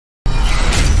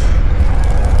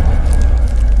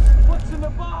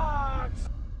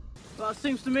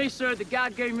seems to me, sir, that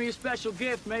God gave me a special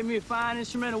gift, made me a fine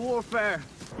instrument of warfare.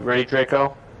 You ready,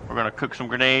 Draco? We're gonna cook some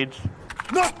grenades.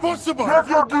 Not possible! Have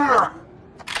your gear!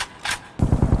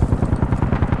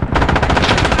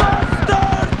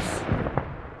 Bastards!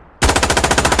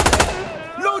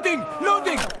 Loading!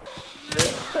 Loading!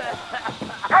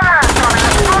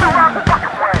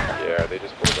 Yeah, they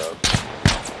just pulled up.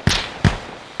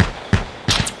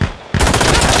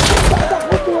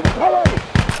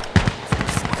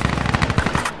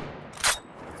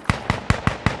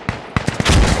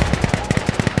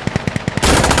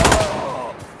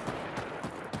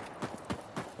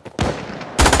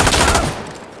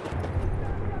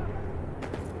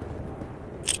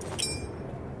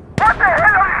 What the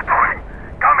hell are you doing?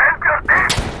 Come help your team!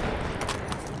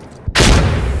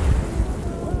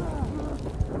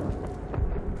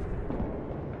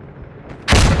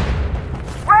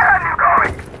 Where are you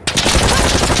going?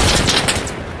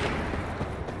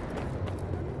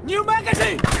 New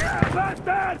magazine!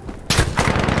 Bastard!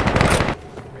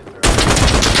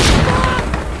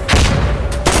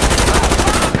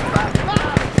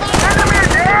 Enemy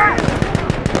is here!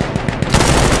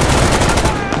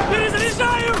 There is an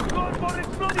ensayo!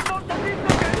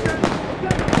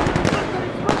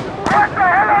 What the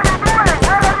hell are you doing?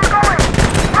 Where are you going?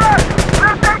 Run!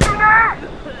 We're taking aim!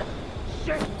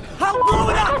 How blow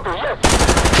it up!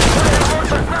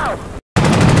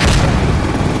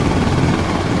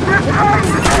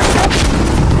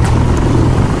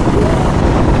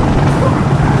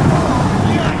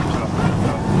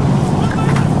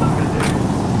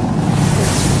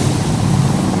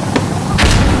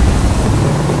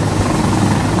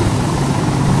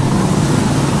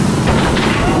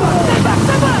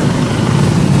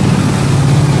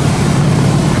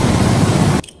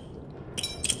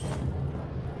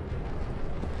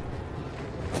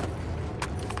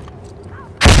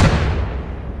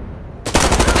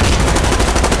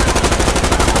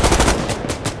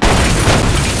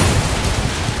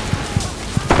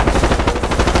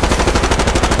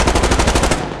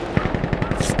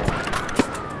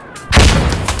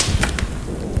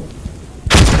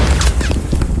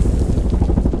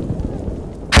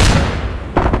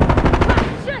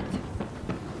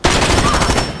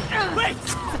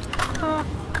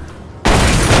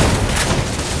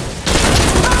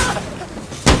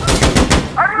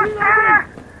 Are you serious?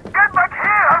 Get back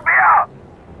here, I'll be out!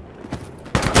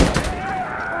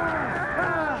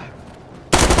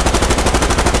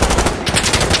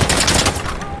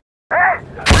 Hey!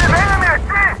 We have enemy at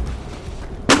sea!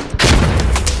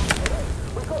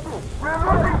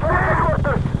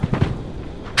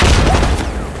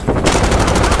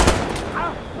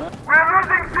 We're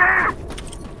losing sea!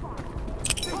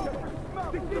 We're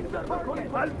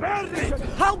losing sea!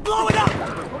 How blow it up!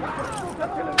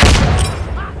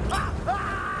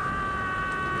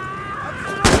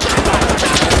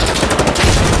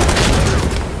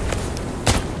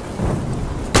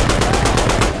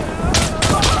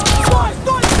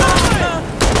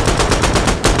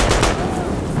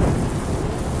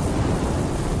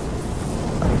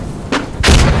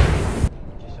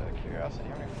 Just out of curiosity,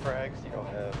 how many frags do you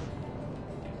have?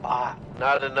 Ah,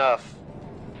 not enough.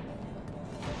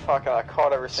 Fuck, I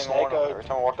caught every single one of them every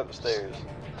time I walked up the stairs.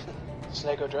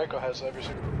 Snake Draco has every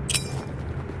single.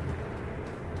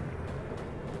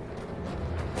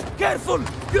 Careful!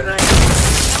 Grenade!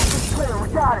 Clear, we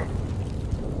got it!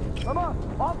 Come on,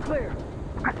 all clear.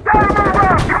 It's time to move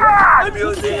out, come on! I'm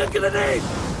using a grenade!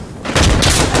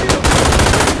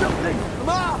 Something! Come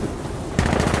on!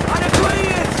 On a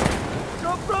quiet!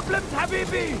 No problems,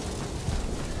 Habibi!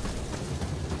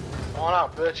 Come on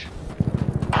out, bitch.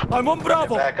 I'm on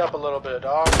Bravo! Back up a little bit,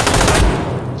 dog.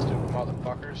 Stupid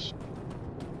motherfuckers.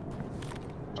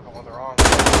 Fuck 'em with their arms.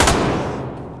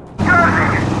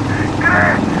 Charging!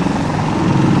 Grenade!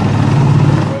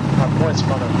 My points,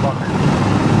 motherfucker.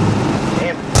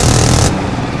 Damn it.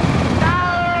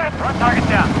 Run target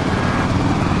down!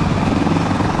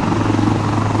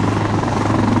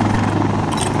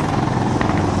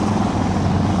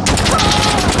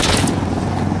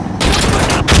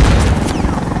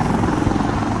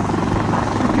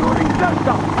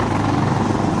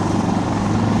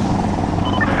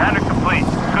 Commander complete.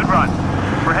 Good run.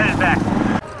 We're headed back.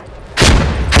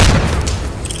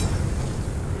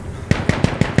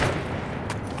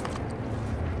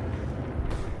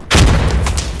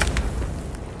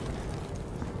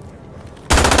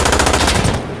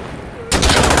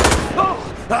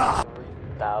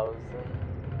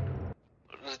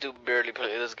 This dude barely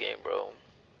play this game, bro.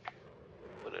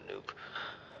 What a noob.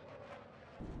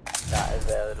 Not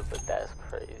invalid, but that's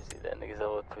crazy. That nigga's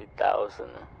over 3,000.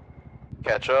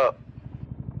 Catch up.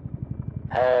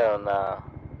 Hell nah.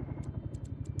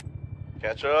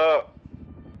 Catch up.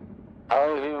 How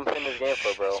long have you been playing this game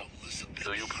for, bro?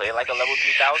 Do you play like a level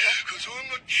 3000? Cause I'm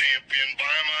the champion by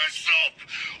myself.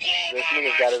 All This by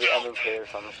nigga's gotta be myself. MVP or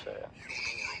some shit. You don't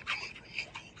know where I'm coming from,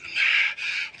 Hulk Hogan.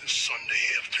 This Sunday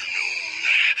afternoon.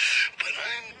 But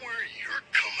I know where you're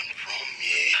coming from,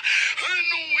 yeah. I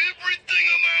know everything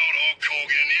about Hulk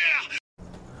Hogan, yeah.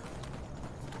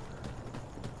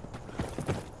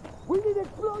 We need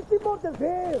explosive mortars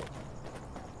here!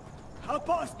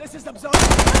 Boss, this is Absolute.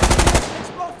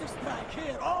 Explosive strike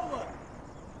here, over!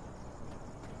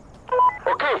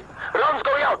 Okay, rounds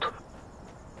going out.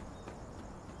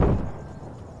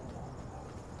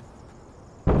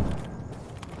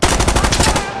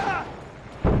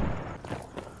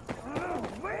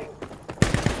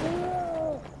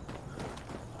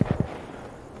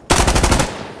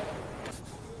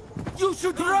 You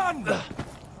should run!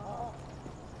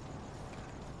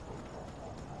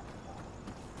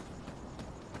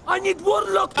 I need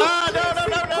Warlock to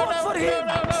for him!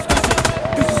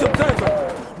 This is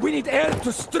Observer. We need air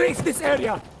to strafe this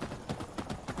area.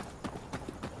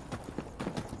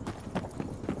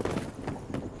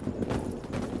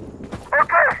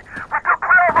 Okay, we took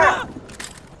Bravo.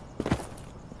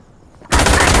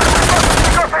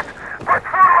 Push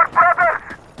forward, brothers.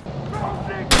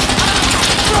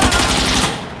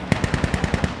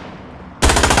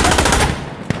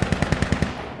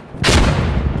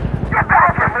 Get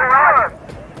back here, Moran.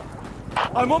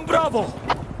 I'm on Bravo.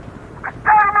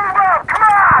 Start move out, come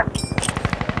on.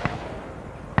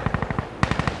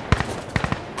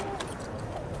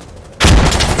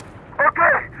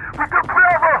 Okay, we took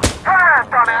Bravo.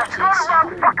 Hands on it. Go the wrong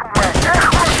fucking way.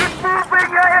 Echo, keep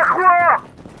moving, Echo.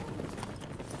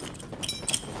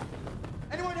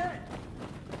 Anyone here?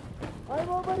 I'm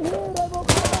over here, I'm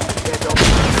over here. Get over.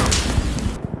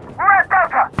 We're at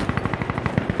Delta.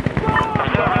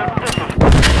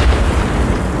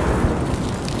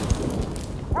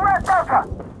 We're at Delta.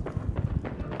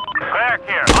 Back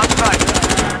here, on site.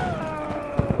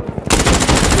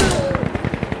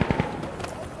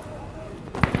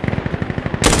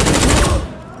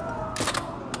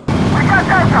 We got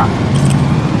Delta.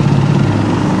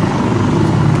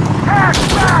 Hands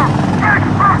down. Get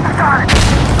explosives on it.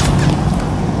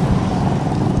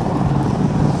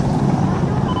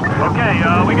 Okay,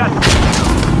 we got...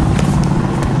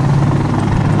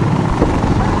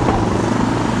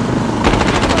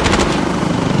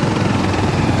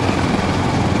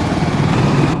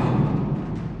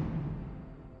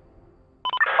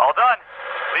 All done.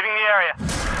 Leaving the area.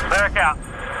 Cleric out.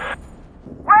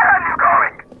 Where are you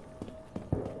going?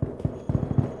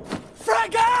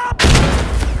 Frag up!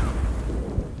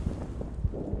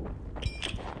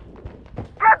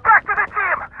 Get back to the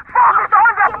team. Focus on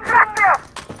the objective.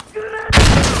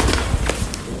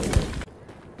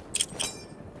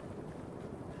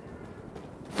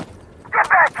 Get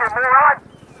back here, moron.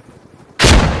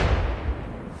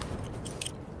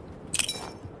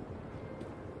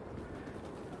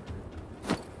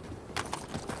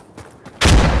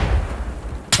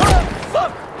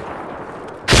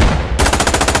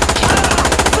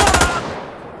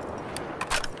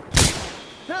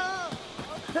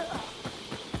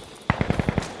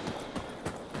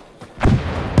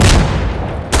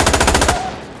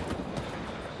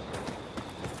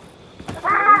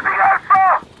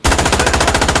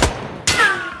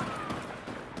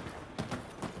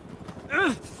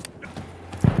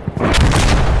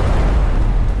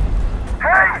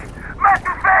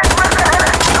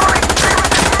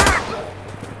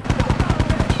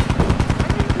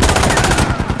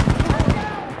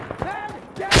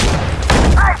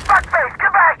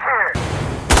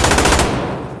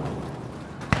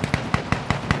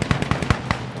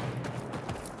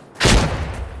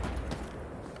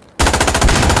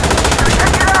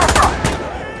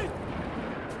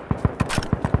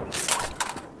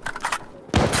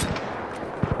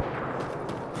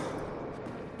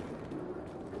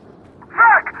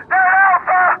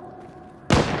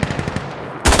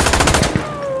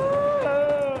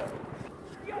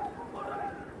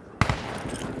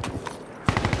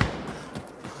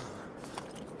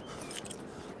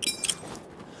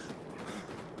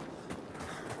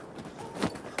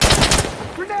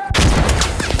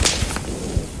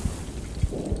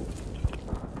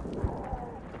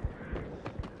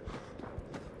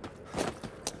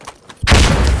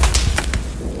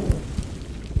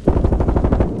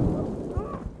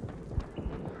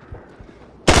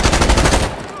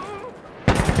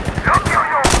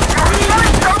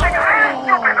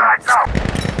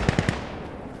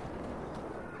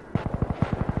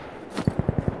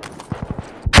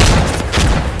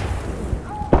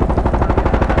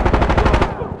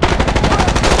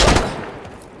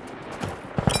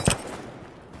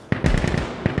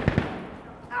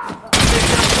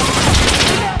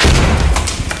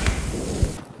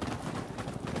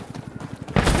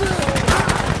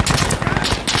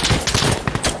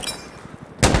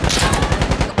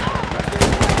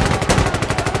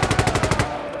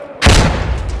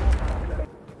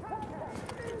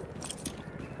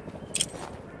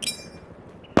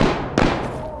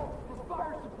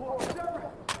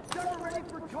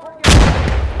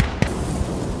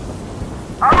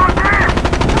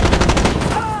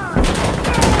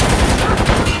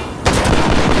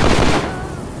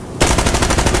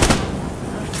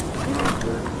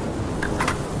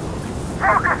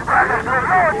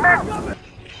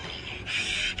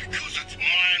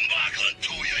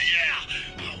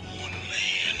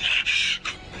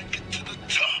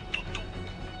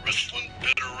 Wrestling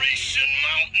Federation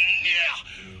Mountain,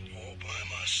 yeah. All by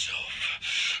myself.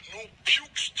 No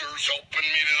pukesters helping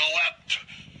me to the left.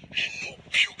 And no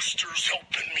pukesters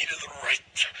helping me to the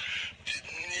right.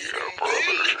 Didn't need them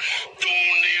then.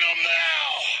 Don't need them now.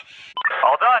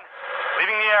 All done.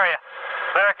 Leaving the area.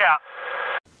 Barrack out.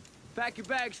 Pack your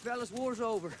bags, fellas. War's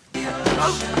over.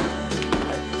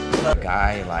 A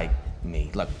guy like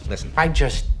me. Look, listen. I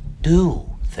just do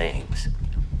things.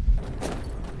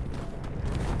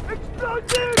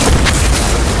 Explosive!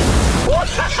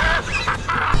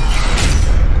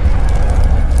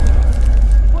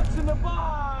 What's in the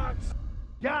box?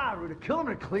 God, we're gonna kill him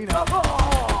and clean up.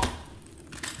 Oh!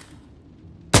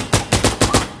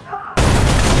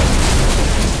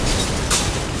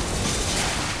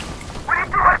 We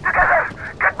need to work together!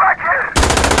 Get back here!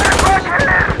 Get back here!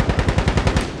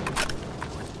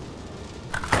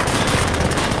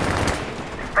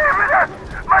 Stay with us!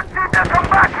 Machita, come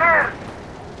back here!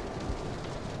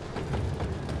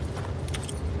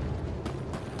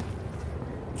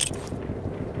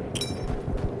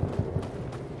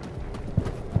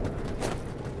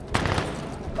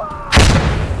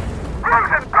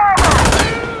 Frozen, Bravo!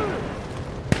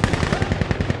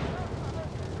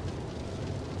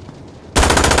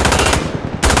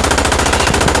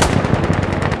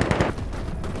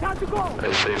 Time to go!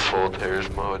 I say full tears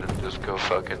mode and just go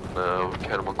fucking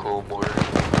chemical mortar. I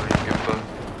don't even give a fuck.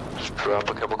 Just drop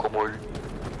a chemical mortar.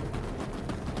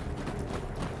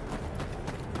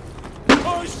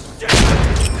 Oh shit!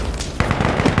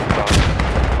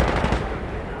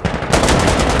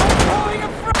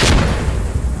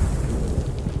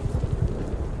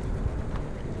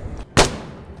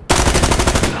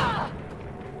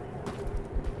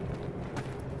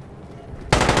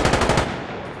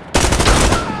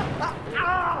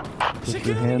 Put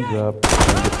your hands up.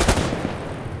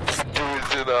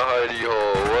 Dude's in a hidey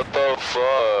hole. What the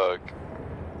fuck?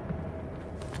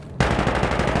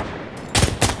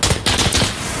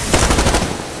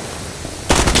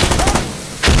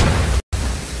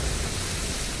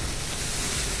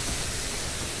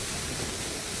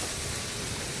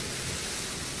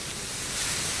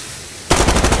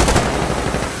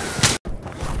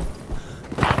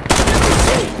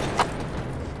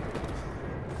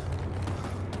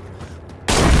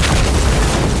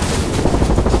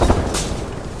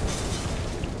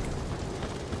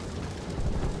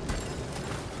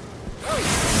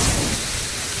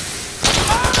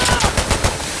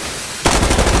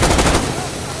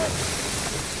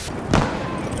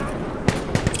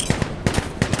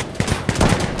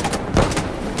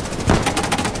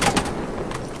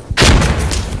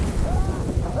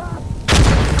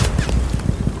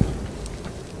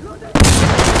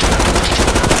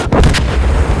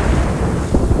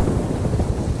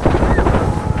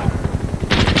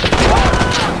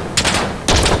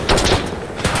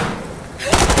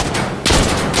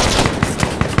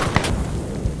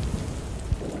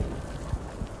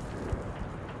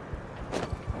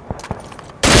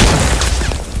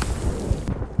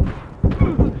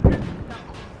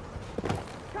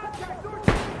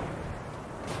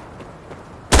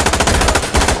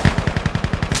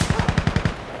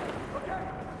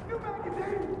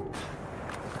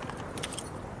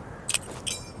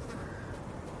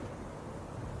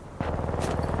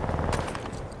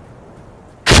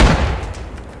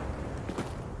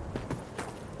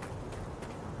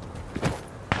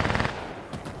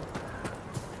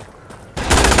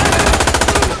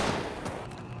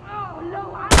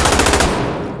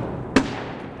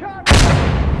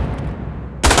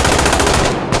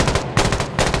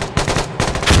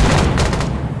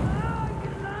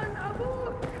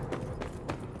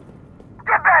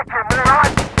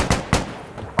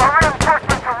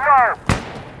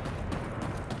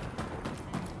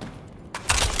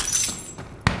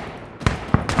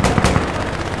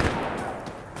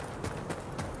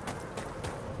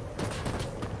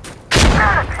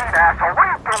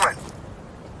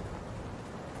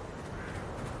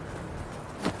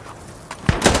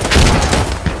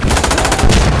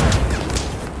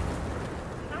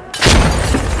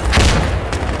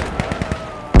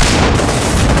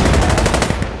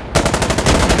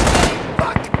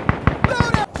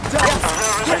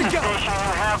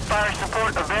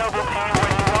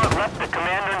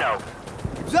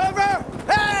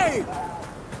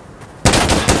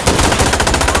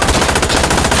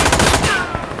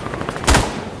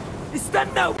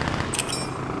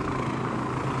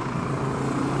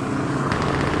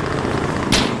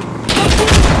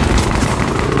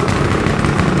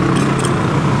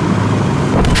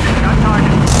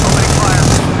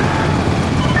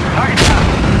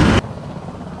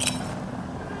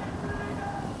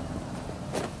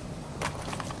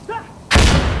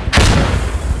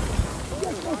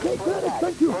 Okay, got it,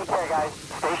 thank you. Take care, guys.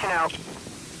 Station out.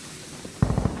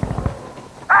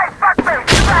 Hey, fuckface,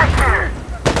 get back here!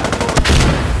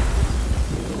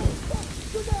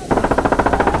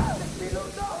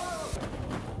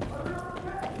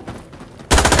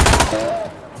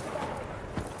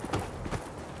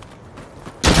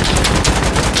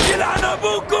 يلعن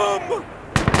ابوكم!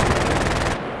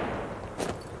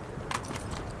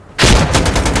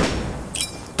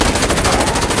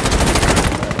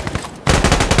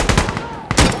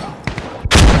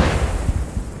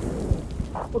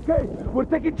 Okay, we're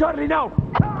taking Charlie now.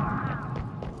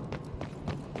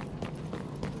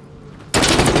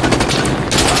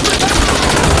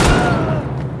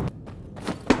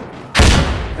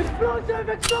 Explosive!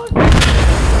 Explosive!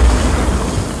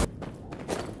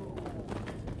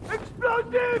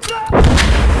 Explosive!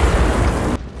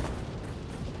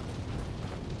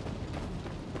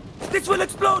 This will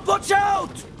explode! Watch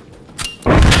out!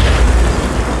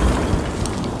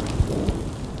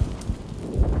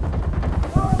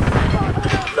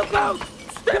 Look out!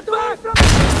 Step back!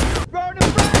 Burn the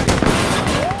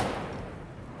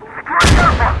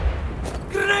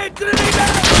Grenade! Grenade!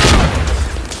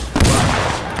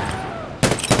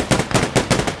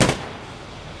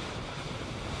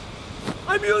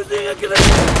 I'm using a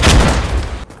grenade!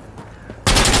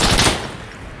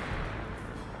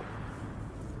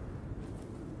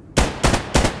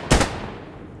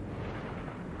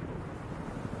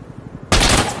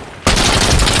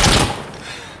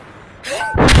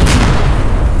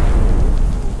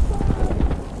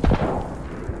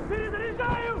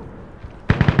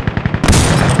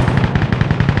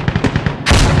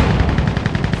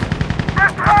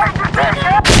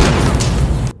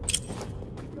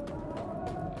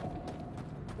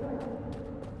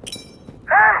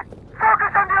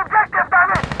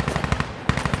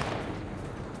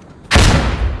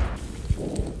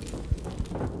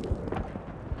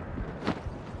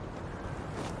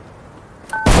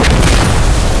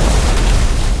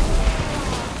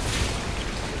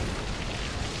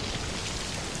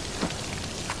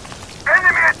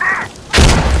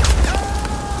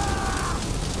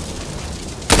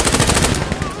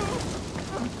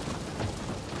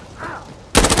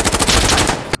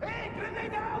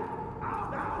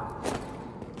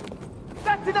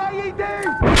 That's an IED!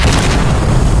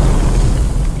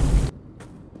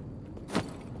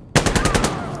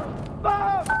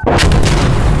 Bomb!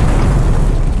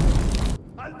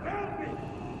 I'll help me!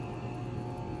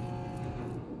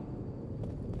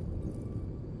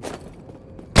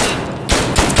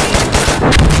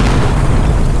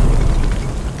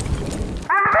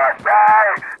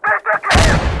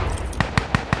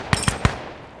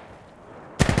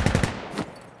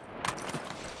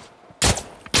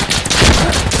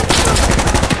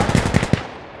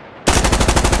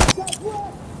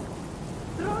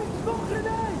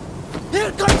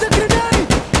 Here comes a grenade!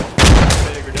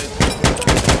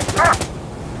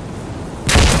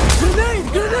 Grenade!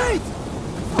 Grenade!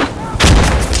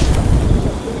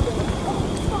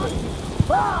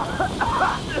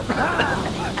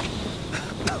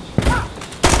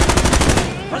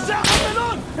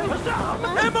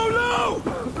 Ammo low!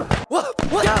 What?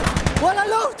 What a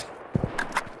load!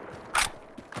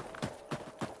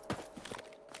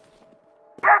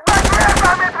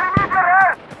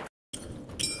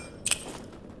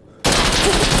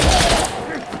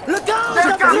 Look out!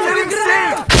 They're getting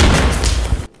sick!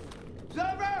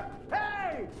 Zobber!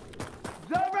 Hey!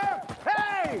 Zobber!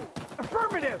 Hey!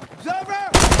 Affirmative! Zobber!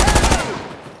 Hey!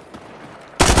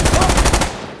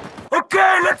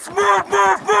 Okay, let's move!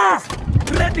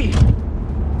 Ready!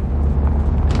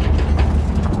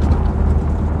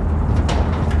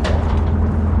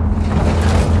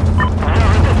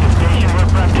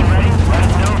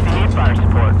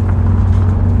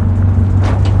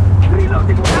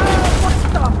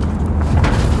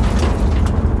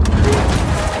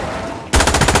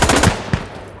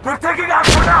 We're taking out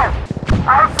for now!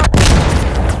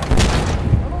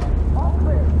 All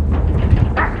clear!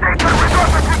 This station, we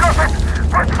got it!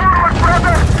 Push forward,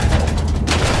 brother!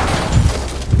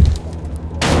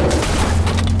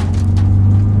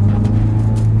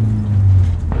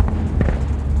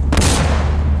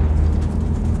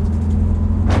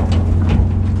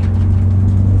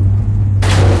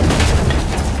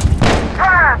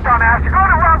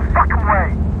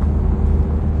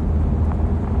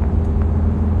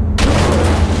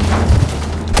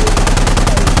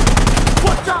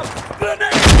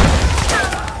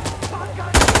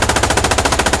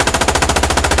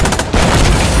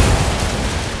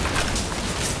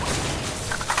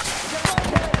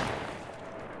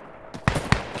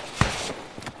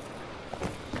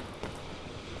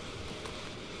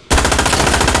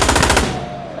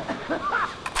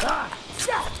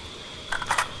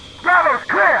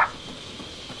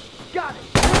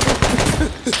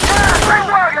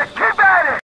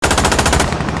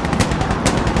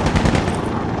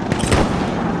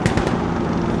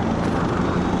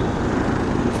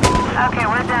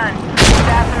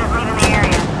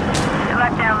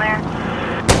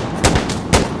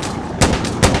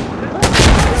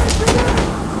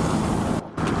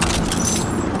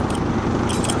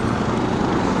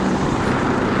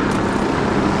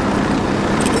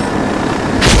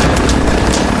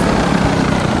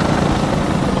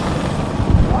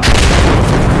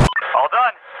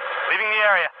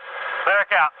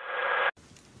 out.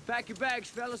 Pack your bags,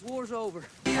 fellas. War's over.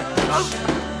 A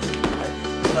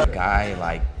guy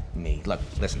like me. Look,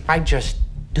 listen, I just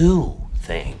do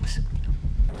things.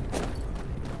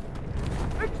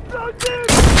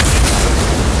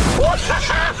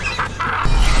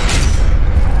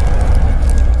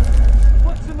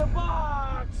 What's in the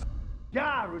box?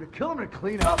 God, we're to kill him and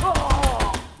clean up.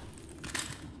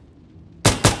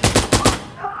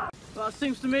 Well, it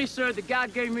seems to me, sir, that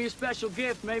God gave me a special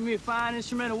gift, made me a fine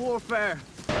instrument of warfare.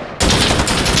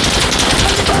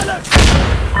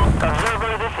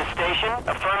 Observer, this is station.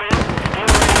 Affirmative. Stay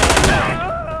ready.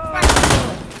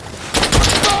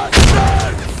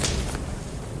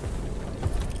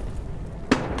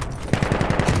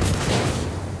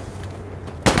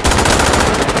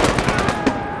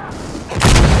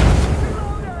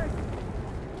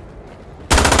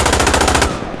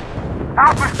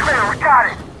 Alpha's clear, we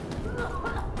got it!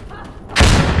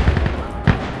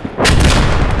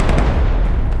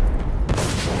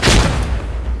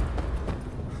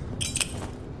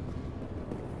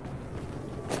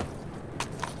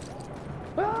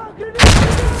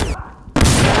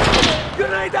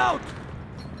 Grenade out!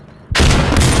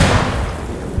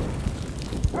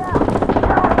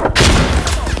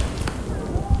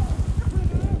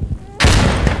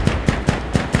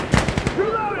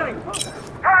 Reloading!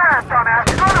 Hands, dumbass!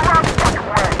 You're going the wrong fucking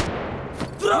way!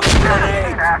 Throw a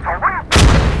grenade! Asshole, what are you...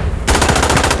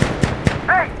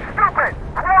 Hey, stupid!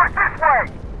 The war's this way!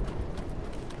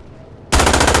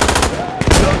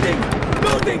 Loading!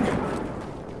 Loading!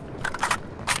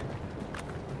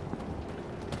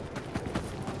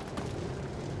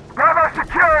 Bravo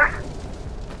secured!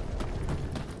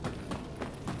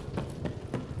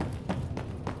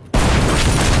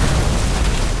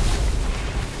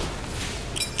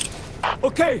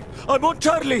 Okay, I'm on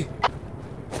Charlie.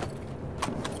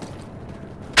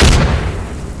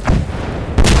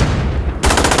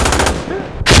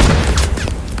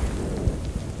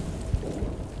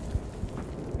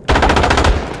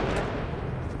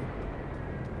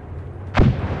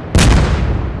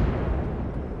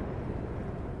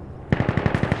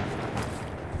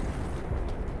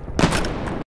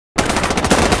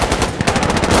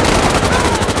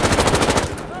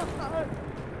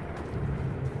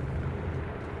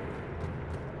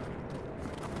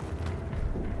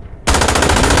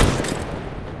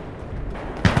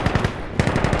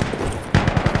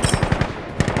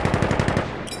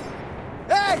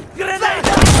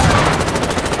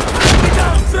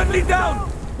 Friendly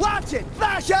down! Watch it!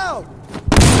 Flash out!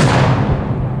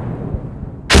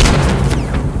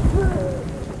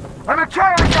 I'm a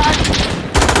Charlie, guys!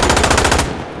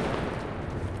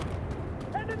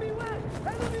 Enemy west!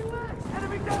 Enemy west!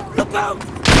 Enemy down! Look out!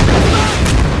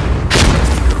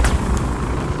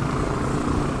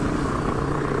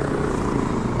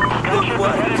 Good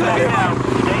work! Clear!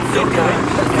 Okay,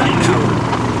 thank you!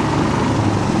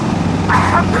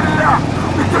 Alhamdulillah!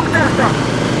 We took Delta!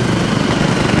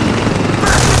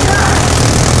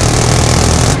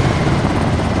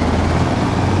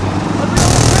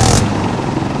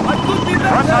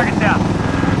 Run target down.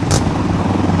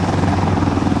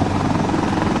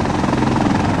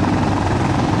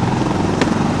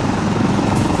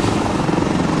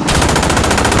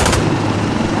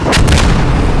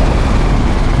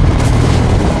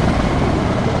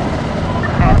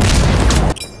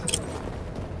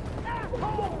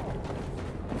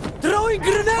 Throwing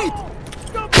grenade!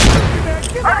 Are you serious?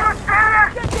 Get back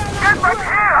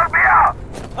here! Help me out!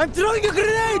 I'm throwing a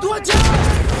grenade! Watch out!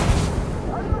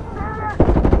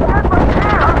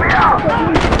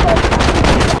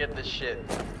 Get this shit.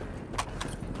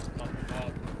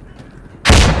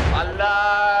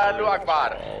 Allahu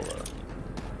Akbar.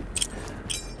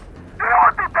 You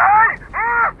want to die?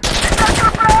 I'm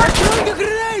throwing a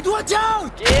grenade! Watch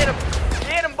out! Get him!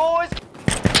 Get him, boys!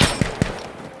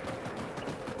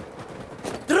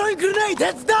 Throwing grenade!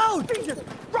 Heads down!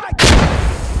 Right!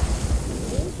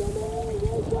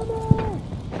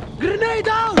 Grenade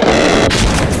out!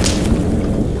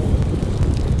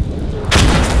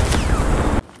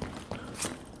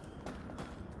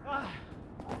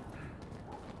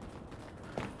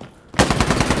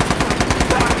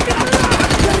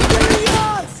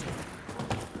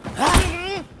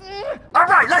 All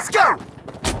right, let's go!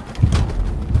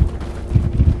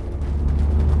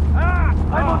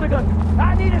 I'm on the gun!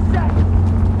 I need a sec!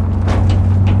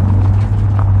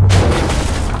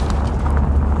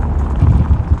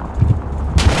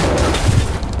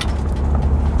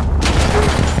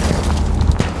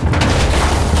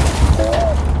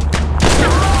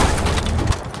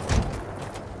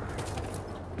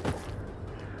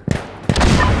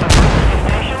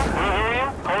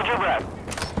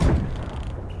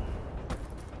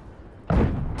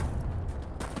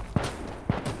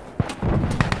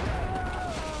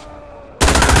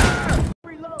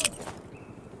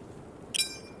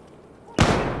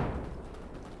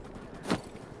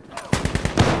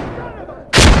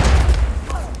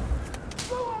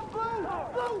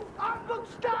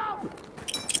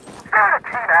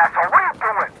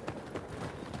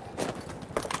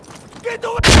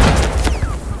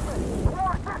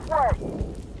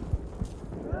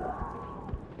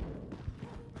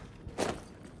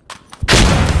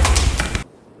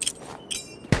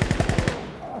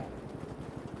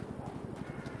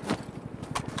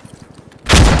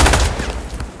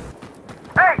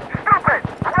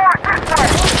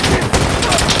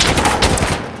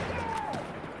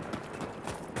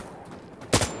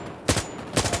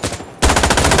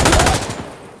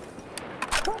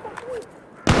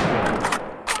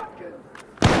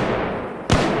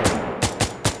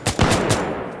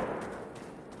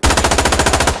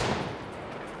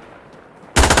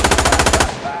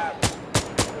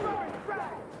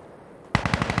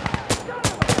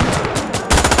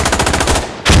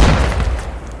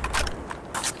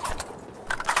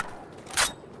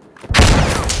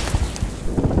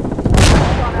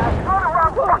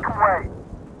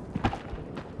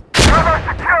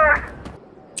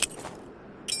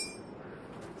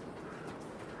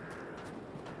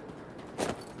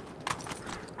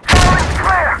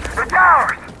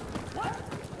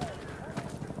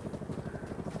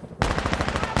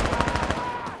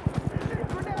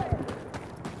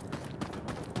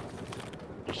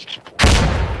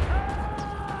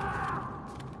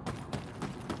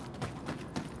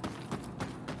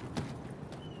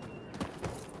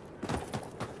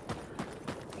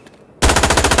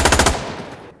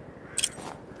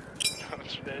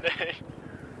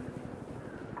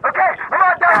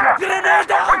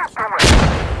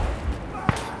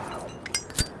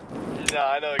 No,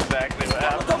 I know exactly what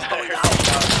happened there.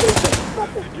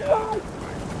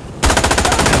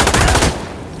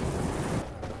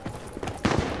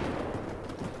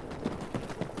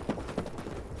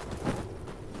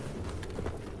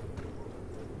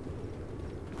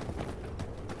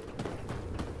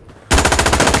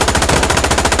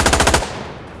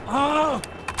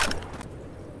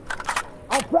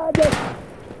 I'll try this.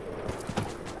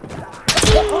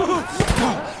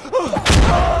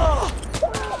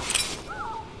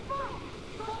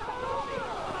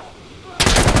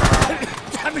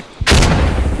 Damn it.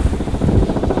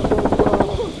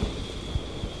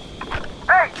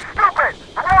 Hey, stupid!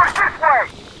 The war's this way!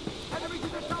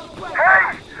 Hey!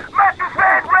 Matthews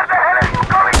man, where the hell are you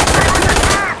going? Stay with the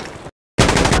team!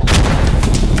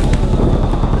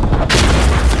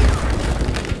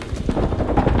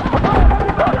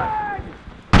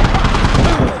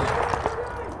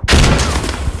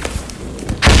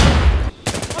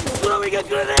 I'm throwing a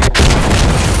grenade!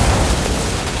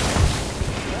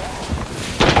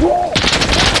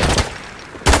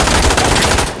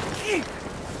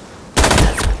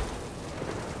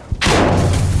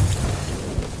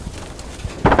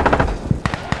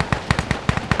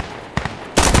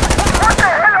 What the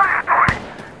hell are you doing?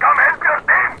 Come help your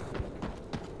team!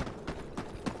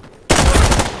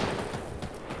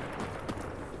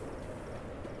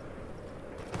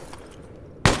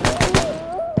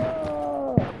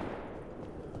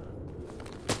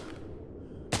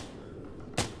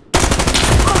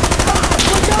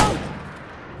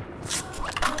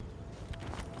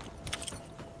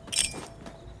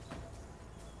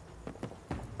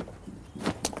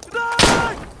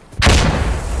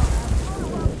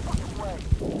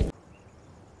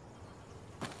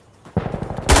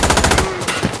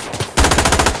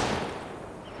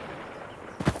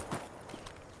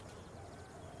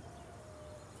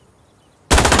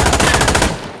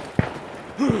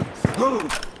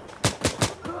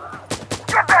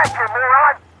 Get back here,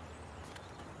 moron!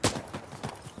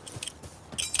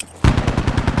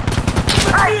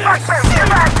 Hey, fuckman, get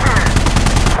back here!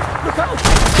 Look out!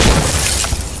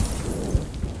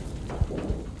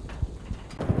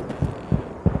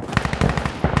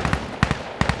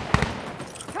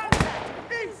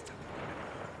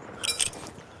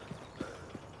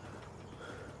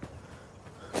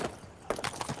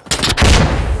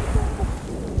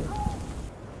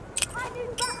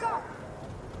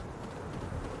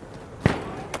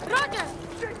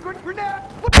 We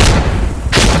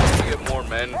get more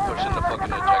men pushing the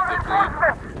fucking objective, dude.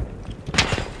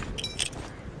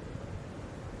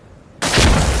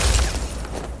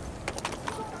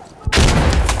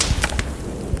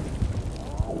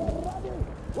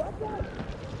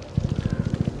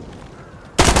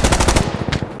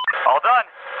 All done.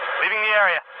 Leaving the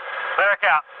area. Barrack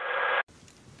out.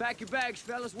 Pack your bags,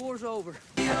 fellas. War's over.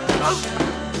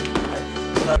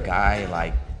 A guy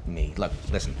like me. Look,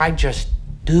 listen, I just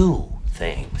do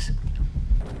things.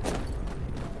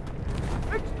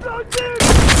 Explosive!